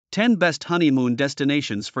10 Best Honeymoon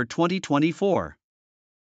Destinations for 2024.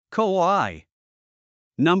 Kauai.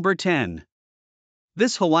 Number 10.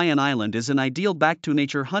 This Hawaiian island is an ideal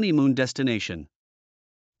back-to-nature honeymoon destination.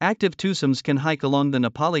 Active twosomes can hike along the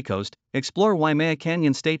Napali Coast, explore Waimea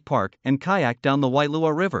Canyon State Park, and kayak down the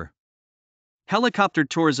Wailua River. Helicopter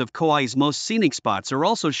tours of Kauai's most scenic spots are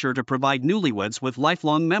also sure to provide newlyweds with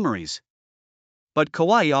lifelong memories. But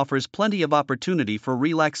Kauai offers plenty of opportunity for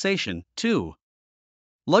relaxation, too.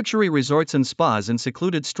 Luxury resorts and spas and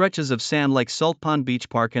secluded stretches of sand like Salt Pond Beach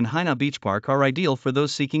Park and Haena Beach Park are ideal for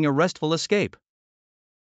those seeking a restful escape.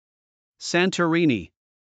 Santorini.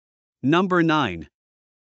 Number 9.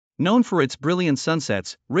 Known for its brilliant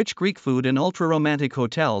sunsets, rich Greek food and ultra-romantic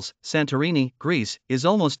hotels, Santorini, Greece, is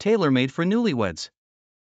almost tailor-made for newlyweds.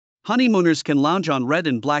 Honeymooners can lounge on red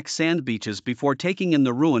and black sand beaches before taking in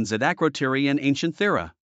the ruins at Akrotiri and Ancient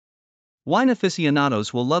Thira. Wine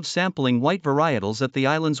aficionados will love sampling white varietals at the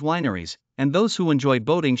island's wineries, and those who enjoy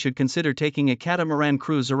boating should consider taking a catamaran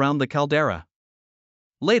cruise around the caldera.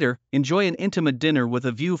 Later, enjoy an intimate dinner with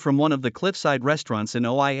a view from one of the cliffside restaurants in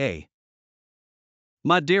Oia.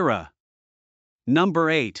 Madeira.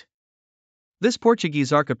 Number 8. This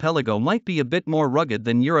Portuguese archipelago might be a bit more rugged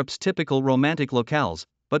than Europe's typical romantic locales,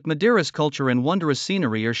 but Madeira's culture and wondrous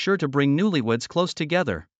scenery are sure to bring newlyweds close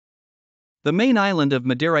together. The main island of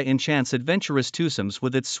Madeira enchants adventurous twosomes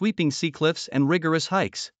with its sweeping sea cliffs and rigorous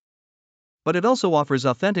hikes. But it also offers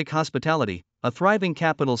authentic hospitality, a thriving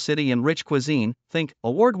capital city and rich cuisine, think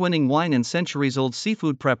award-winning wine and centuries-old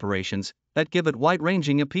seafood preparations, that give it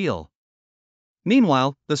wide-ranging appeal.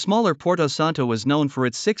 Meanwhile, the smaller Porto Santo is known for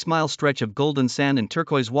its 6-mile stretch of golden sand and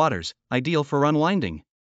turquoise waters, ideal for unwinding.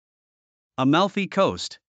 Amalfi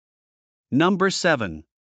Coast. Number 7.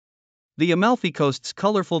 The Amalfi Coast's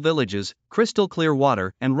colorful villages, crystal-clear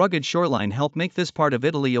water, and rugged shoreline help make this part of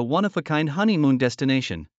Italy a one-of-a-kind honeymoon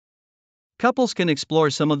destination. Couples can explore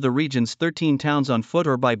some of the region's 13 towns on foot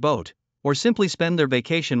or by boat, or simply spend their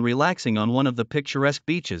vacation relaxing on one of the picturesque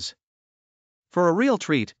beaches. For a real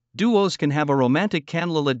treat, duos can have a romantic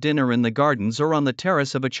candlelit dinner in the gardens or on the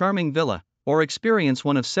terrace of a charming villa, or experience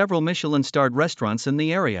one of several Michelin-starred restaurants in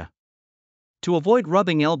the area. To avoid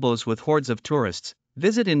rubbing elbows with hordes of tourists,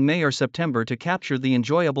 visit in May or September to capture the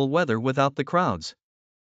enjoyable weather without the crowds.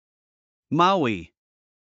 Maui.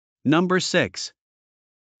 Number 6.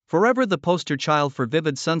 Forever the poster child for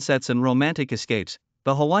vivid sunsets and romantic escapes,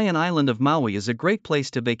 the Hawaiian island of Maui is a great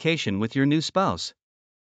place to vacation with your new spouse.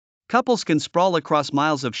 Couples can sprawl across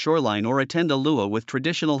miles of shoreline or attend a lua with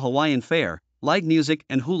traditional Hawaiian fare, live music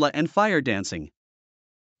and hula and fire dancing.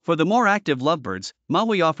 For the more active lovebirds,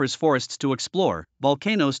 Maui offers forests to explore,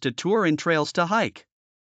 volcanoes to tour and trails to hike.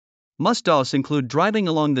 Must-dos include driving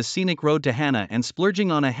along the scenic road to Haena and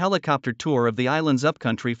splurging on a helicopter tour of the island's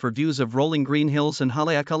upcountry for views of rolling green hills and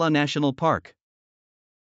Haleakala National Park.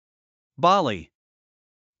 Bali.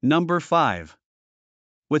 Number 5.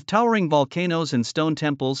 With towering volcanoes and stone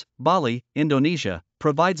temples, Bali, Indonesia,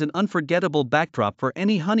 provides an unforgettable backdrop for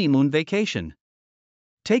any honeymoon vacation.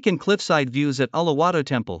 Take in cliffside views at Uluwatu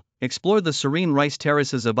Temple, explore the serene rice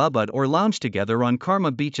terraces of Ubud or lounge together on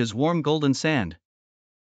Karma Beach's warm golden sand.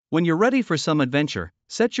 When you're ready for some adventure,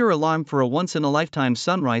 set your alarm for a once-in-a-lifetime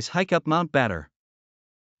sunrise hike up Mount Batur.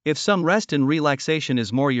 If some rest and relaxation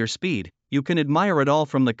is more your speed, you can admire it all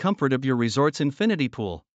from the comfort of your resort's infinity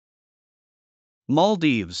pool.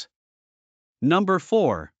 Maldives. Number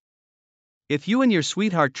 4. If you and your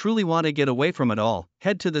sweetheart truly want to get away from it all,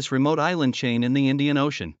 head to this remote island chain in the Indian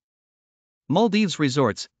Ocean. Maldives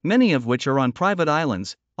resorts, many of which are on private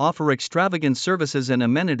islands, offer extravagant services and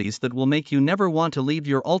amenities that will make you never want to leave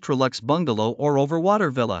your ultra-luxe bungalow or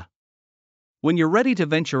overwater villa. When you're ready to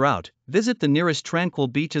venture out, visit the nearest tranquil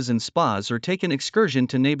beaches and spas or take an excursion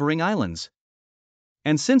to neighboring islands.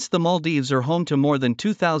 And since the Maldives are home to more than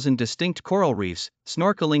 2,000 distinct coral reefs,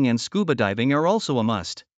 snorkeling and scuba diving are also a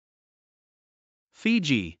must.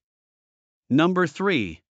 Fiji. Number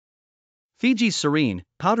 3. Fiji's serene,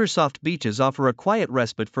 powder-soft beaches offer a quiet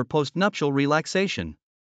respite for post-nuptial relaxation.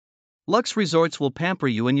 Luxe resorts will pamper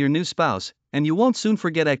you and your new spouse, and you won't soon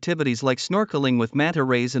forget activities like snorkeling with manta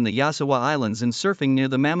rays in the Yasawa Islands and surfing near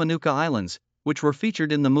the Mamanuca Islands, which were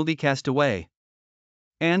featured in the movie Castaway.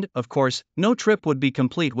 And, of course, no trip would be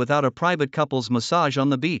complete without a private couple's massage on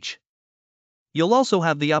the beach. You'll also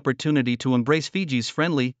have the opportunity to embrace Fiji's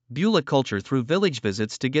friendly, Beulah culture through village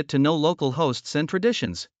visits to get to know local hosts and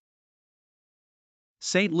traditions.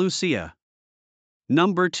 St. Lucia.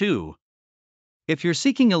 Number 2. If you're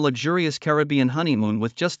seeking a luxurious Caribbean honeymoon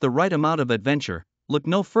with just the right amount of adventure, look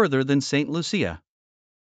no further than St. Lucia.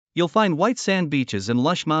 You'll find white sand beaches and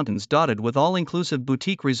lush mountains dotted with all-inclusive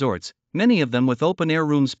boutique resorts, many of them with open-air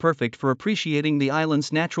rooms perfect for appreciating the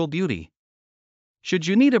island's natural beauty. Should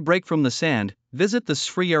you need a break from the sand, visit the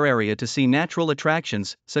Sfriar area to see natural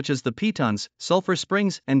attractions such as the Pitons, Sulphur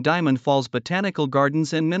Springs, and Diamond Falls botanical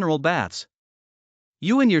gardens and mineral baths.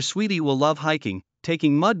 You and your sweetie will love hiking,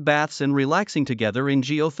 taking mud baths and relaxing together in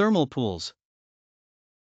geothermal pools.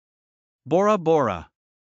 Bora Bora.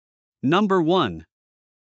 Number 1.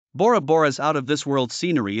 Bora Bora's out-of-this-world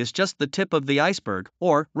scenery is just the tip of the iceberg,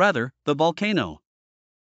 or, rather, the volcano.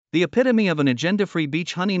 The epitome of an agenda-free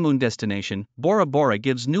beach honeymoon destination, Bora Bora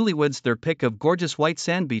gives newlyweds their pick of gorgeous white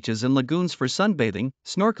sand beaches and lagoons for sunbathing,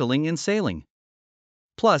 snorkeling and sailing.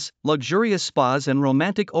 Plus, luxurious spas and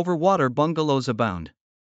romantic over-water bungalows abound.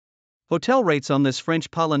 Hotel rates on this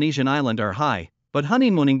French Polynesian island are high, but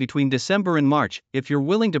honeymooning between December and March, if you're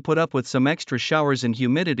willing to put up with some extra showers and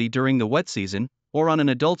humidity during the wet season, or on an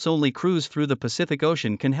adults-only cruise through the Pacific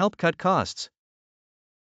Ocean, can help cut costs.